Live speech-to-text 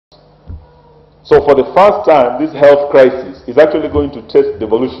So for the first time, this health crisis is actually going to test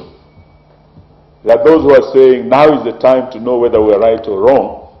devolution. There are those who are saying now is the time to know whether we are right or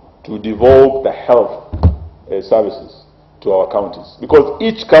wrong to devolve the health services to our counties. Because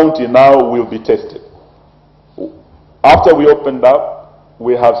each county now will be tested. After we opened up,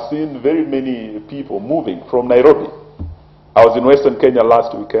 we have seen very many people moving from Nairobi. I was in Western Kenya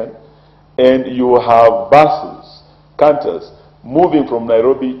last weekend, and you have buses, canters, moving from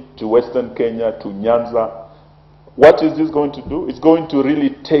Nairobi to Western Kenya to Nyanza. What is this going to do? It's going to really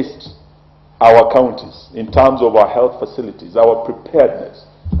test our counties in terms of our health facilities, our preparedness.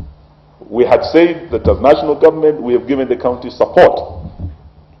 We had said that as national government, we have given the county support.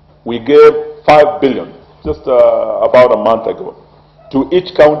 We gave 5 billion just about a month ago to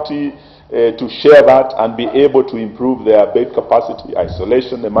each county to share that and be able to improve their bed capacity,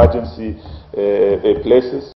 isolation, emergency places.